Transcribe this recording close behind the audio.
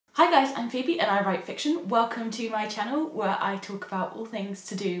Hi guys, I'm Phoebe and I write fiction. Welcome to my channel where I talk about all things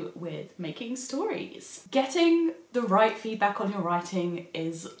to do with making stories. Getting the right feedback on your writing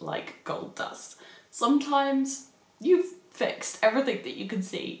is like gold dust. Sometimes you've fixed everything that you can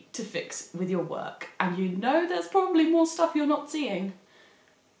see to fix with your work and you know there's probably more stuff you're not seeing,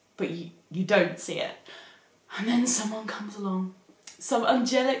 but you don't see it. And then someone comes along, some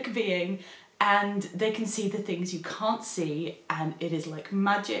angelic being, and they can see the things you can't see and it is like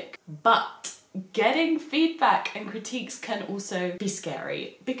magic. But getting feedback and critiques can also be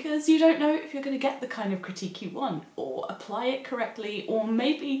scary because you don't know if you're going to get the kind of critique you want or apply it correctly, or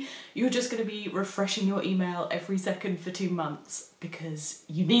maybe you're just going to be refreshing your email every second for 2 months because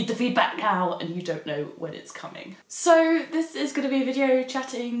you need the feedback now and you don't know when it's coming. So this is going to be a video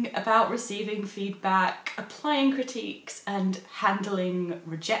chatting about receiving feedback, applying critiques and handling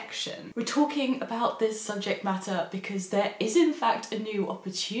rejection. We're talking about this subject matter because there is in fact a new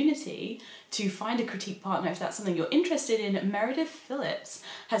opportunity to find a critique partner if that's something you're interested in. Meredith Phillips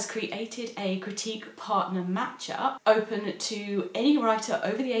has created a critique partner matchup open to any writer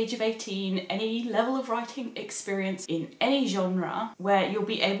over the age of 18, any level of writing experience in any genre, where you'll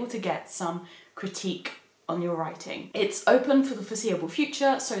be able to get some critique on your writing. It's open for the foreseeable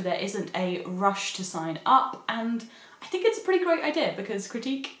future, so there isn't a rush to sign up, and I think it's a pretty great idea because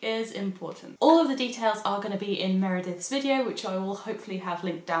critique is important. All of the details are going to be in Meredith's video, which I will hopefully have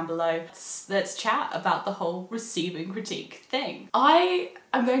linked down below. Let's chat about the whole receiving critique thing. I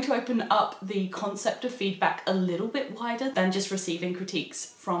am going to open up the concept of feedback a little bit wider than just receiving critiques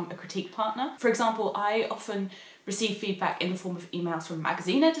from a critique partner. For example, I often receive feedback in the form of emails from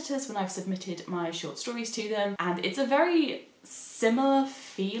magazine editors when I've submitted my short stories to them, and it's a very similar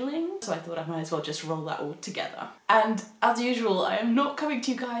feeling, so I thought I might as well just roll that all together. And as usual, I am not coming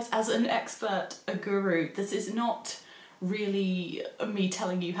to you guys as an expert, a guru. This is not really me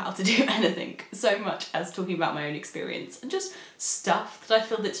telling you how to do anything so much as talking about my own experience and just stuff that I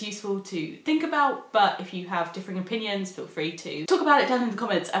feel that's useful to think about. But if you have differing opinions, feel free to talk about it down in the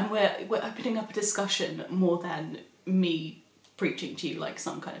comments, and we're opening up a discussion more than me preaching to you like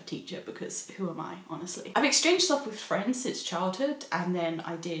some kind of teacher, because who am I, honestly? I've exchanged stuff with friends since childhood, and then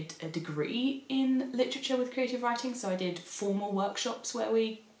I did a degree in literature with creative writing, so I did formal workshops where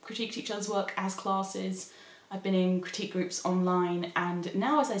we critiqued each other's work as classes. I've been in critique groups online, and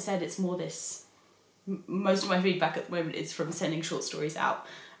now, as I said, it's more this, most of my feedback at the moment is from sending short stories out,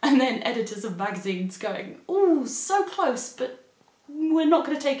 and then editors of magazines going, "Oh, so close, but we're not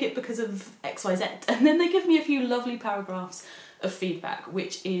going to take it because of XYZ," and then they give me a few lovely paragraphs of feedback,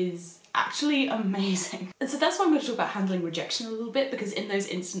 which is actually amazing. And so that's why I'm going to talk about handling rejection a little bit, because in those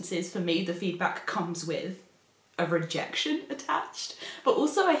instances, for me, the feedback comes with a rejection attached. But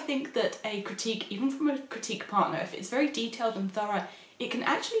also I think that a critique, even from a critique partner, if it's very detailed and thorough, it can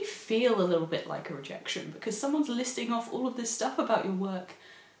actually feel a little bit like a rejection, because someone's listing off all of this stuff about your work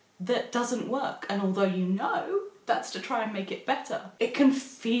that doesn't work, and although you know that's to try and make it better, it can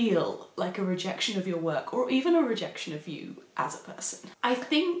feel like a rejection of your work, or even a rejection of you as a person. I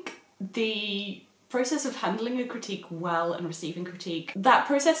think the process of handling a critique well and receiving critique, that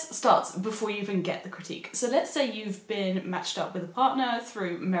process starts before you even get the critique. So let's say you've been matched up with a partner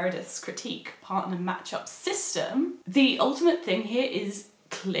through Meredith's critique partner matchup system. The ultimate thing here is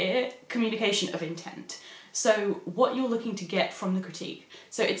clear communication of intent. So what you're looking to get from the critique.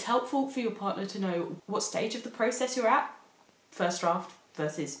 So it's helpful for your partner to know what stage of the process you're at, first draft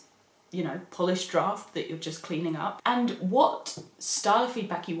versus, you know, polished draft that you're just cleaning up, and what style of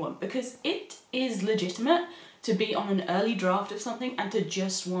feedback you want, because it is legitimate to be on an early draft of something and to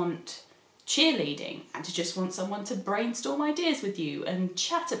just want cheerleading and to just want someone to brainstorm ideas with you and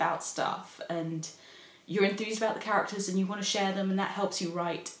chat about stuff, and you're enthused about the characters and you want to share them, and that helps you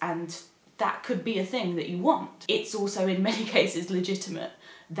write, and that could be a thing that you want. It's also in many cases legitimate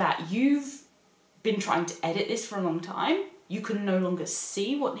that you've been trying to edit this for a long time, you can no longer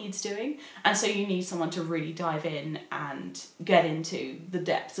see what needs doing, and so you need someone to really dive in and get into the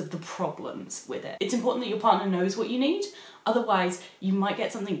depths of the problems with it. It's important that your partner knows what you need, otherwise you might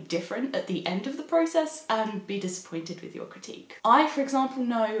get something different at the end of the process and be disappointed with your critique. I, for example,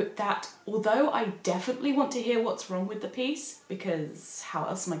 know that although I definitely want to hear what's wrong with the piece, because how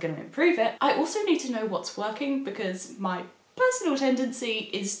else am I going to improve it, I also need to know what's working, because my personal tendency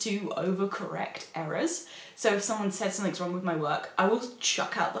is to overcorrect errors. So if someone says something's wrong with my work, I will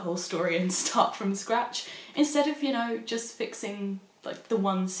chuck out the whole story and start from scratch, instead of, you know, just fixing like the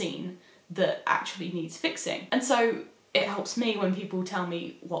one scene that actually needs fixing. And so It helps me when people tell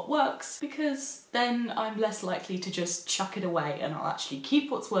me what works, because then I'm less likely to just chuck it away and I'll actually keep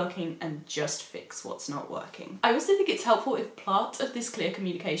what's working and just fix what's not working. I also think it's helpful if part of this clear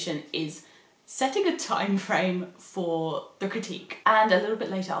communication is setting a time frame for the critique. And a little bit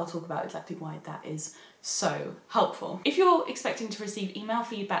later I'll talk about exactly why that is so helpful. If you're expecting to receive email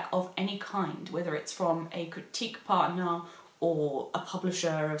feedback of any kind, whether it's from a critique partner or a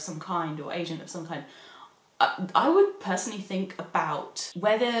publisher of some kind or agent of some kind, I would personally think about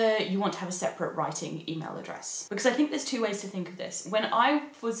whether you want to have a separate writing email address. Because I think there's two ways to think of this. When I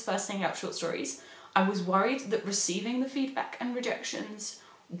was first sending out short stories, I was worried that receiving the feedback and rejections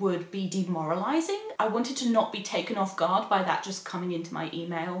would be demoralizing. I wanted to not be taken off guard by that just coming into my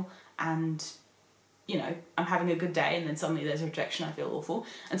email and, you know, I'm having a good day and then suddenly there's a rejection, I feel awful.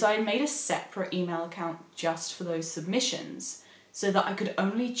 And so I made a separate email account just for those submissions so that I could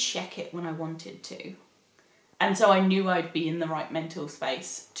only check it when I wanted to. And so I knew I'd be in the right mental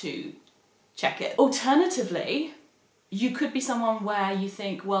space to check it. Alternatively, you could be someone where you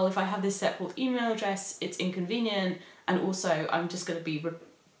think, well, if I have this separate email address, it's inconvenient, and also I'm just going to be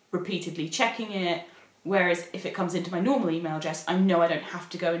repeatedly checking it, whereas if it comes into my normal email address, I know I don't have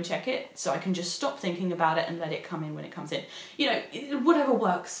to go and check it, so I can just stop thinking about it and let it come in when it comes in. You know, whatever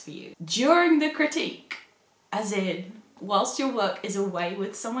works for you. During the critique, as in, whilst your work is away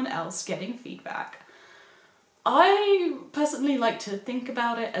with someone else getting feedback, I personally like to think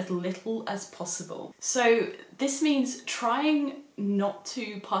about it as little as possible. So this means trying not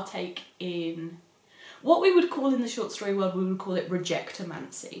to partake in what we would call in the short story world, we would call it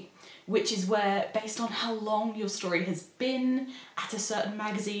rejectomancy, which is where, based on how long your story has been at a certain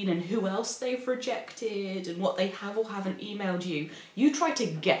magazine and who else they've rejected and what they have or haven't emailed you, you try to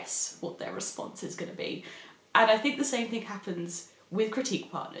guess what their response is going to be. And I think the same thing happens with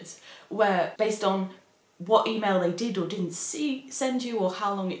critique partners, where based on what email they did or didn't send you, or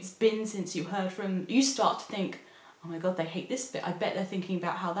how long it's been since you heard from them, you start to think, oh my god, they hate this bit, I bet they're thinking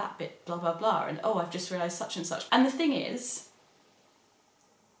about how that bit, blah blah blah, and oh, I've just realised such and such. And the thing is,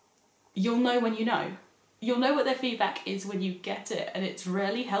 you'll know when you know. You'll know what their feedback is when you get it, and it's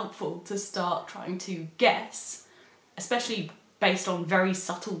really helpful to start trying to guess, especially based on very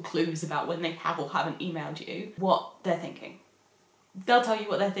subtle clues about when they have or haven't emailed you, what they're thinking. They'll tell you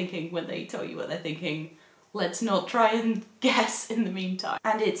what they're thinking when they tell you what they're thinking. Let's not try and guess in the meantime.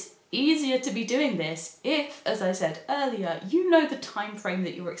 And it's easier to be doing this if, as I said earlier, you know the time frame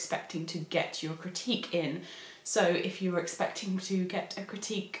that you're expecting to get your critique in. So if you were expecting to get a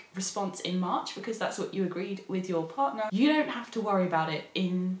critique response in March, because that's what you agreed with your partner, you don't have to worry about it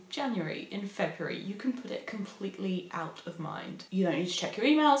in January, in February. You can put it completely out of mind. You don't need to check your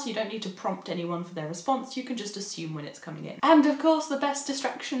emails, you don't need to prompt anyone for their response, you can just assume when it's coming in. And of course, the best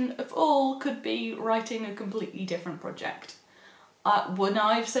distraction of all could be writing a completely different project. When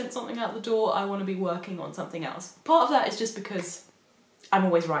I've sent something out the door, I want to be working on something else. Part of that is just because I'm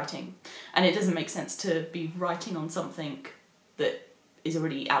always writing, and it doesn't make sense to be writing on something that is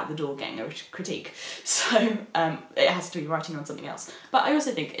already out the door getting a critique. So it has to be writing on something else. But I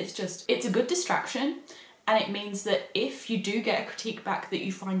also think it's a good distraction, and it means that if you do get a critique back that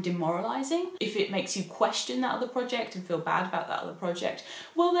you find demoralising, if it makes you question that other project and feel bad about that other project,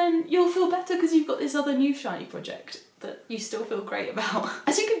 well then you'll feel better because you've got this other new shiny project that you still feel great about.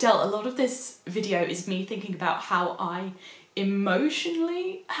 As you can tell, a lot of this video is me thinking about how I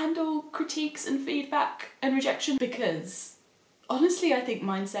emotionally handle critiques and feedback and rejection, because honestly I think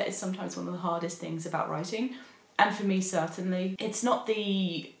mindset is sometimes one of the hardest things about writing, and for me certainly. It's not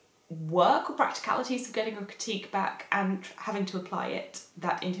the work or practicalities of getting a critique back and having to apply it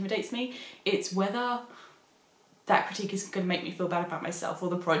that intimidates me, it's whether that critique is going to make me feel bad about myself or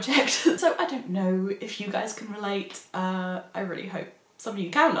the project. So I don't know if you guys can relate. I really hope some of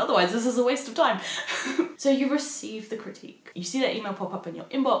you can, otherwise this is a waste of time. So you receive the critique. You see that email pop up in your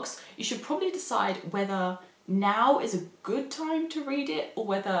inbox. You should probably decide whether now is a good time to read it, or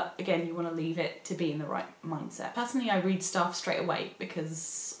whether, again, you want to leave it to be in the right mindset. Personally, I read stuff straight away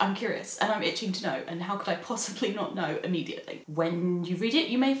because I'm curious and I'm itching to know, and how could I possibly not know immediately? When you read it,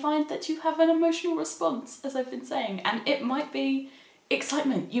 you may find that you have an emotional response, as I've been saying, and it might be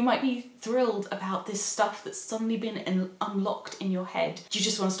excitement. You might be thrilled about this stuff that's suddenly been unlocked in your head. You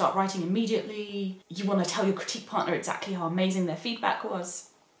just want to start writing immediately. You want to tell your critique partner exactly how amazing their feedback was.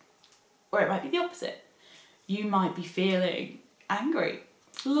 Or it might be the opposite. You might be feeling angry,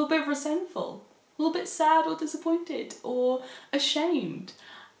 a little bit resentful, a little bit sad or disappointed or ashamed.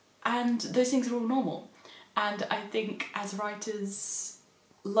 And those things are all normal. And I think as writers,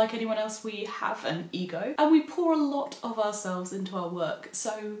 like anyone else, we have an ego and we pour a lot of ourselves into our work.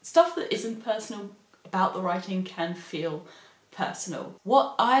 So stuff that isn't personal about the writing can feel personal.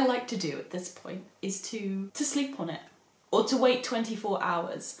 What I like to do at this point is to sleep on it, or to wait 24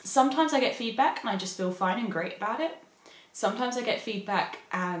 hours. Sometimes I get feedback and I just feel fine and great about it. Sometimes I get feedback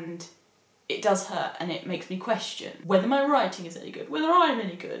and it does hurt and it makes me question whether my writing is any good, whether I'm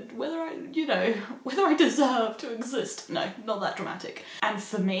any good, whether I, you know, whether I deserve to exist. No, not that dramatic. And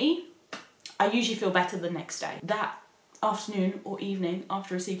for me, I usually feel better the next day. That afternoon or evening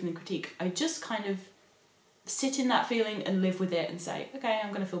after receiving the critique, I just kind of sit in that feeling and live with it and say, okay,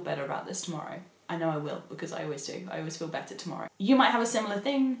 I'm gonna feel better about this tomorrow. I know I will, because I always do. I always feel better tomorrow. You might have a similar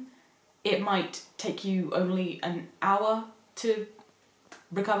thing. It might take you only an hour to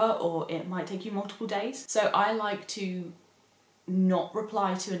recover, or it might take you multiple days. So I like to not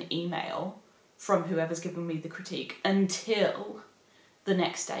reply to an email from whoever's given me the critique until the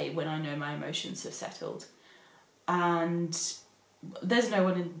next day when I know my emotions have settled. And there's no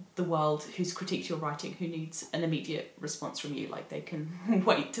one in the world who's critiqued your writing who needs an immediate response from you. Like, they can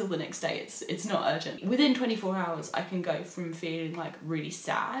wait till the next day. It's not urgent. Within 24 hours, I can go from feeling like really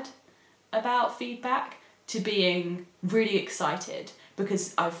sad about feedback to being really excited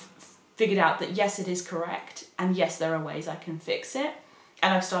because I've figured out that yes, it is correct, and yes, there are ways I can fix it,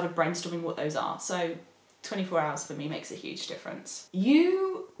 and I've started brainstorming what those are. So 24 hours for me makes a huge difference.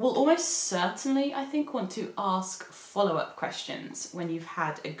 You will almost certainly, I think, want to ask follow-up questions when you've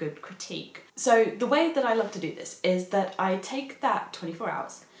had a good critique. So the way that I love to do this is that I take that 24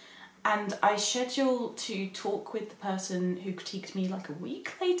 hours and I schedule to talk with the person who critiqued me like a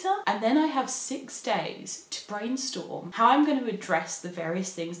week later, and then I have 6 days to brainstorm how I'm going to address the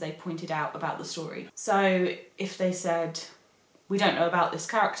various things they pointed out about the story. So if they said, we don't know about this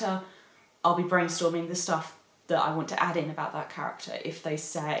character, I'll be brainstorming the stuff that I want to add in about that character. If they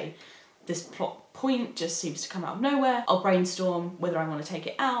say, this plot point just seems to come out of nowhere, I'll brainstorm whether I want to take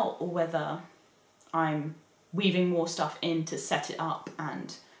it out or whether I'm weaving more stuff in to set it up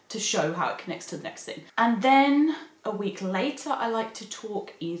and to show how it connects to the next thing. And then a week later, I like to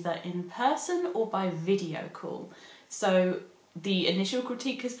talk either in person or by video call. So the initial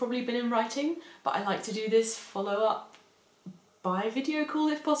critique has probably been in writing, but I like to do this follow-up by video call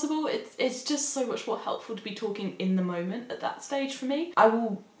if possible. It's just so much more helpful to be talking in the moment at that stage for me. I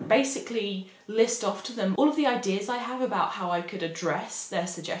will basically list off to them all of the ideas I have about how I could address their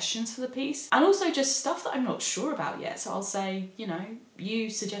suggestions for the piece, and also just stuff that I'm not sure about yet. So I'll say, you know,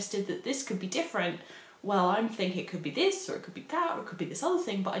 you suggested that this could be different. Well, I'm thinking it could be this, or it could be that, or it could be this other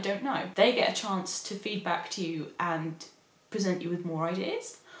thing, but I don't know. They get a chance to feed back to you and present you with more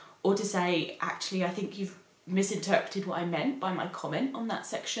ideas, or to say, actually, I think you've misinterpreted what I meant by my comment on that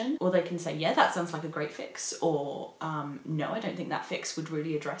section. Or they can say, yeah, that sounds like a great fix, or no, I don't think that fix would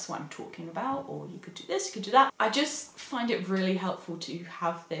really address what I'm talking about, or you could do this, you could do that. I just find it really helpful to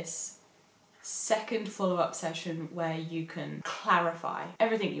have this second follow-up session where you can clarify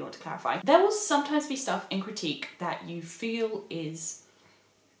everything you want to clarify. There will sometimes be stuff in critique that you feel is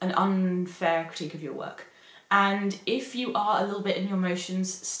an unfair critique of your work. And if you are a little bit in your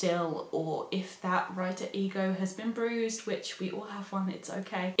emotions still, or if that writer ego has been bruised, which we all have one, it's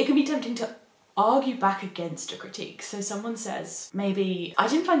okay, it can be tempting to argue back against a critique. So someone says, maybe, I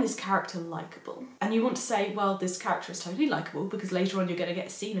didn't find this character likeable. And you want to say, well, this character is totally likeable because later on you're going to get a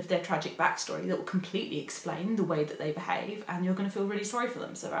scene of their tragic backstory that will completely explain the way that they behave, and you're going to feel really sorry for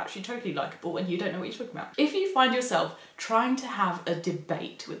them. So they're actually totally likeable and you don't know what you're talking about. If you find yourself trying to have a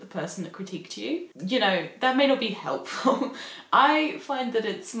debate with the person that critiqued you, you know, that may not be helpful. I find that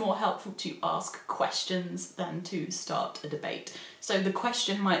it's more helpful to ask questions than to start a debate. So the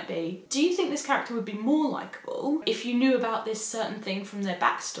question might be, do you think this character would be more likeable if you knew about this certain thing from their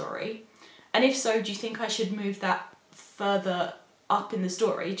backstory? And if so, do you think I should move that further up in the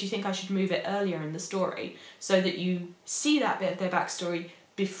story? Do you think I should move it earlier in the story so that you see that bit of their backstory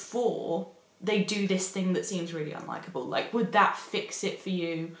before they do this thing that seems really unlikable? Like, would that fix it for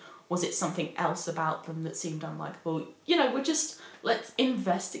you? Was it something else about them that seemed unlikable? You know, let's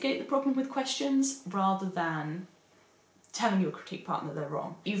investigate the problem with questions rather than telling your critique partner they're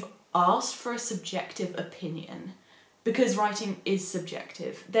wrong. You've asked for a subjective opinion because writing is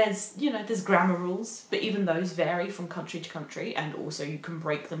subjective. There's grammar rules, but even those vary from country to country, and also you can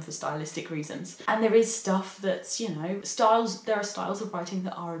break them for stylistic reasons. And there is stuff that's, there are styles of writing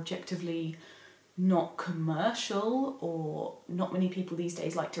that are objectively not commercial, or not many people these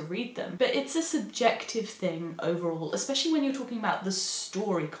days like to read them. But it's a subjective thing overall, especially when you're talking about the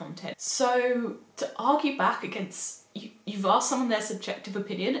story content. So to argue back against, you've asked someone their subjective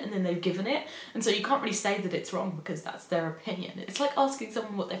opinion and then they've given it, and so you can't really say that it's wrong because that's their opinion. It's like asking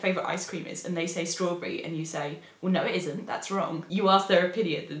someone what their favourite ice cream is and they say strawberry and you say, well no it isn't, that's wrong. You asked their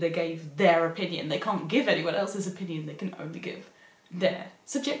opinion and they gave their opinion. They can't give anyone else's opinion, they can only give their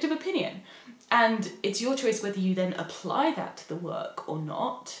subjective opinion. And it's your choice whether you then apply that to the work or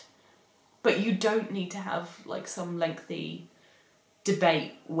not, but you don't need to have like some lengthy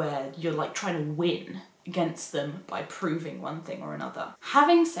debate where you're like trying to win against them by proving one thing or another.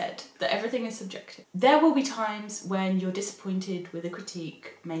 Having said that everything is subjective, there will be times when you're disappointed with a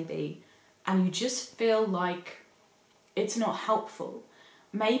critique, maybe, and you just feel like it's not helpful.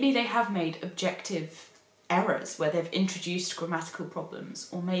 Maybe they have made objective errors where they've introduced grammatical problems,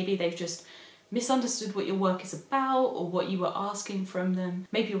 or maybe they've just misunderstood what your work is about or what you were asking from them.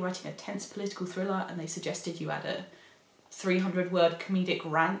 Maybe you're writing a tense political thriller and they suggested you add a 300-word comedic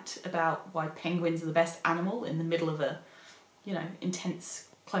rant about why penguins are the best animal in the middle of a, you know, intense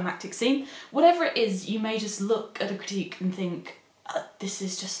climactic scene. Whatever it is, you may just look at a critique and think, this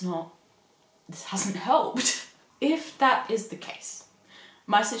is just not, this hasn't helped. If that is the case,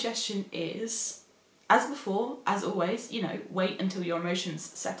 my suggestion is, as before, as always, you know, wait until your emotions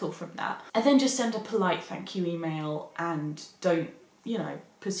settle from that, and then just send a polite thank you email and don't, you know,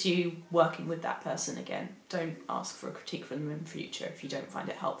 pursue working with that person again. Don't ask for a critique from them in future if you don't find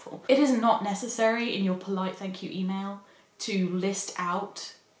it helpful. It is not necessary in your polite thank you email to list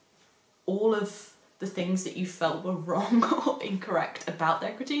out all of the things that you felt were wrong or incorrect about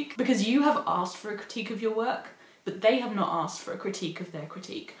their critique, because you have asked for a critique of your work, but they have not asked for a critique of their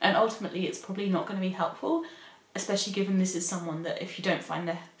critique. And ultimately it's probably not going to be helpful, especially given this is someone that if you don't find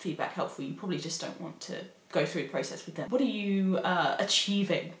their feedback helpful, you probably just don't want to go through the process with them. What are you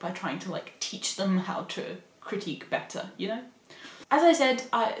achieving by trying to like teach them how to critique better, you know? As I said,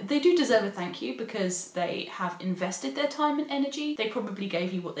 they do deserve a thank you because they have invested their time and energy. They probably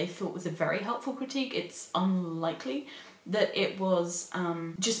gave you what they thought was a very helpful critique. It's unlikely that it was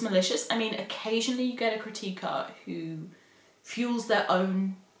just malicious. I mean, occasionally you get a critiquer who fuels their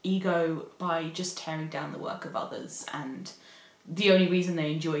own ego by just tearing down the work of others, and the only reason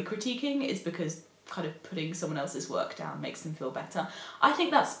they enjoy critiquing is because kind of putting someone else's work down makes them feel better. I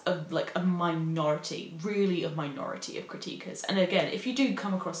think that's a minority, really a minority of critiquers. And again, if you do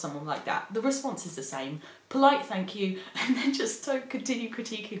come across someone like that, the response is the same. Polite thank you, and then just don't continue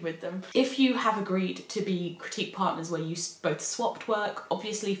critiquing with them. If you have agreed to be critique partners where you both swapped work,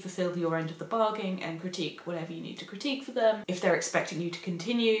 obviously fulfill your end of the bargain and critique whatever you need to critique for them. If they're expecting you to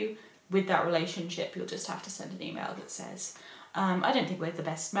continue with that relationship, you'll just have to send an email that says, I don't think we're the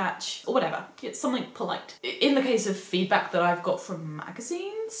best match, or whatever. It's something polite. In the case of feedback that I've got from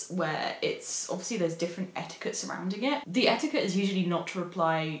magazines, where it's obviously there's different etiquette surrounding it, the etiquette is usually not to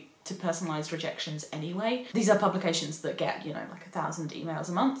reply to personalised rejections anyway. These are publications that get, you know, like 1,000 emails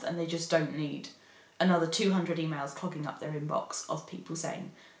a month, and they just don't need another 200 emails clogging up their inbox of people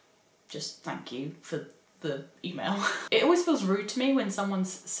saying, just thank you for the email. It always feels rude to me when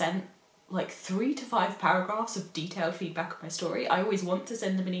someone's sent like 3 to 5 paragraphs of detailed feedback on my story. I always want to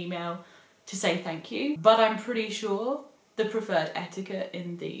send them an email to say thank you, but I'm pretty sure the preferred etiquette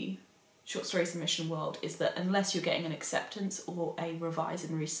in the short story submission world is that unless you're getting an acceptance or a revise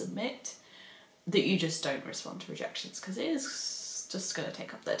and resubmit, that you just don't respond to rejections, because it is just going to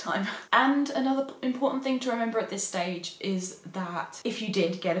take up their time. And another important thing to remember at this stage is that if you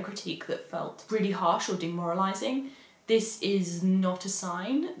did get a critique that felt really harsh or demoralising, this is not a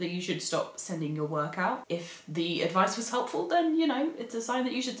sign that you should stop sending your work out. If the advice was helpful, then, you know, it's a sign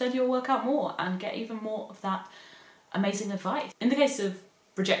that you should send your work out more and get even more of that amazing advice. In the case of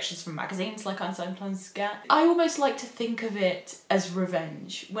rejections from magazines, like I sometimes get, I almost like to think of it as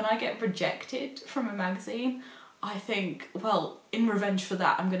revenge. When I get rejected from a magazine, I think, well, in revenge for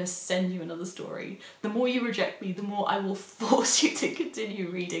that, I'm going to send you another story. The more you reject me, the more I will force you to continue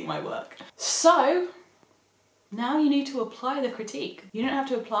reading my work. So now you need to apply the critique. You don't have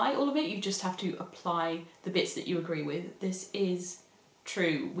to apply all of it, you just have to apply the bits that you agree with. This is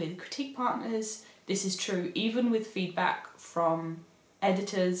true with critique partners, this is true even with feedback from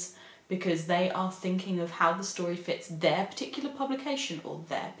editors, because they are thinking of how the story fits their particular publication or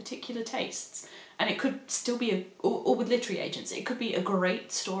their particular tastes. And it could still be, or with literary agents, it could be a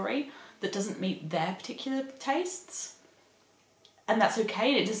great story that doesn't meet their particular tastes. And that's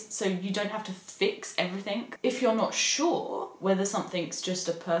okay, it just, so you don't have to fix everything. If you're not sure whether something's just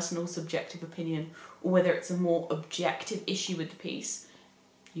a personal subjective opinion or whether it's a more objective issue with the piece,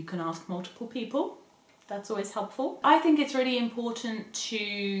 You can ask multiple people. That's always helpful. I think it's really important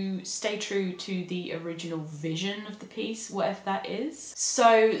to stay true to the original vision of the piece, whatever that is.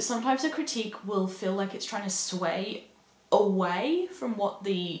 So sometimes a critique will feel like it's trying to sway away from what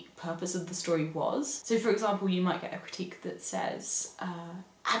the purpose of the story was. So for example, you might get a critique that says,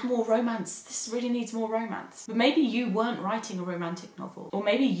 add more romance, this really needs more romance. But maybe you weren't writing a romantic novel, or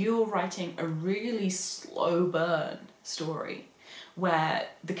maybe you're writing a really slow burn story where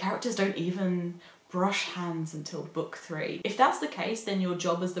the characters don't even brush hands until book 3. If that's the case, then your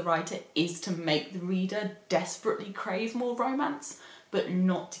job as the writer is to make the reader desperately crave more romance, but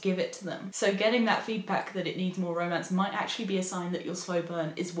not to give it to them. So getting that feedback that it needs more romance might actually be a sign that your slow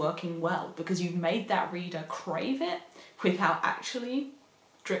burn is working well, because you've made that reader crave it without actually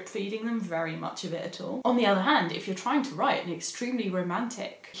drip feeding them very much of it at all. On the other hand, if you're trying to write an extremely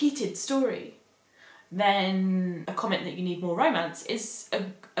romantic, heated story, then a comment that you need more romance is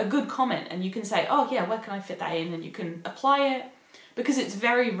a good comment, and you can say, oh yeah, where can I fit that in? And you can apply it because it's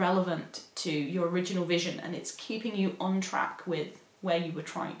very relevant to your original vision and it's keeping you on track with where you were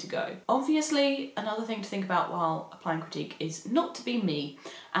trying to go. Obviously, another thing to think about while applying critique is not to be me,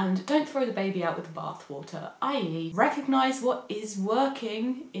 and don't throw the baby out with the bathwater, i.e. recognise what is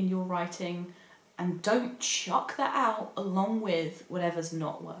working in your writing and don't chuck that out along with whatever's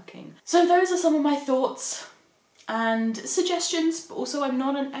not working. So those are some of my thoughts and suggestions, but also I'm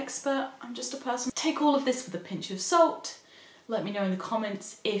not an expert, I'm just a person. Take all of this with a pinch of salt. Let me know in the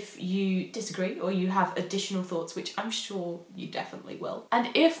comments if you disagree or you have additional thoughts, which I'm sure you definitely will. And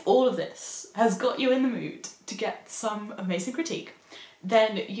if all of this has got you in the mood to get some amazing critique,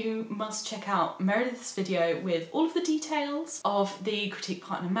 then you must check out Meredith's video with all of the details of the critique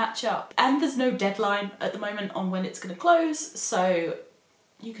partner matchup. And there's no deadline at the moment on when it's going to close, so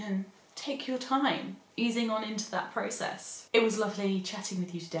you can take your time easing on into that process. It was lovely chatting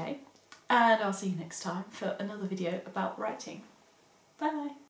with you today, and I'll see you next time for another video about writing. Bye!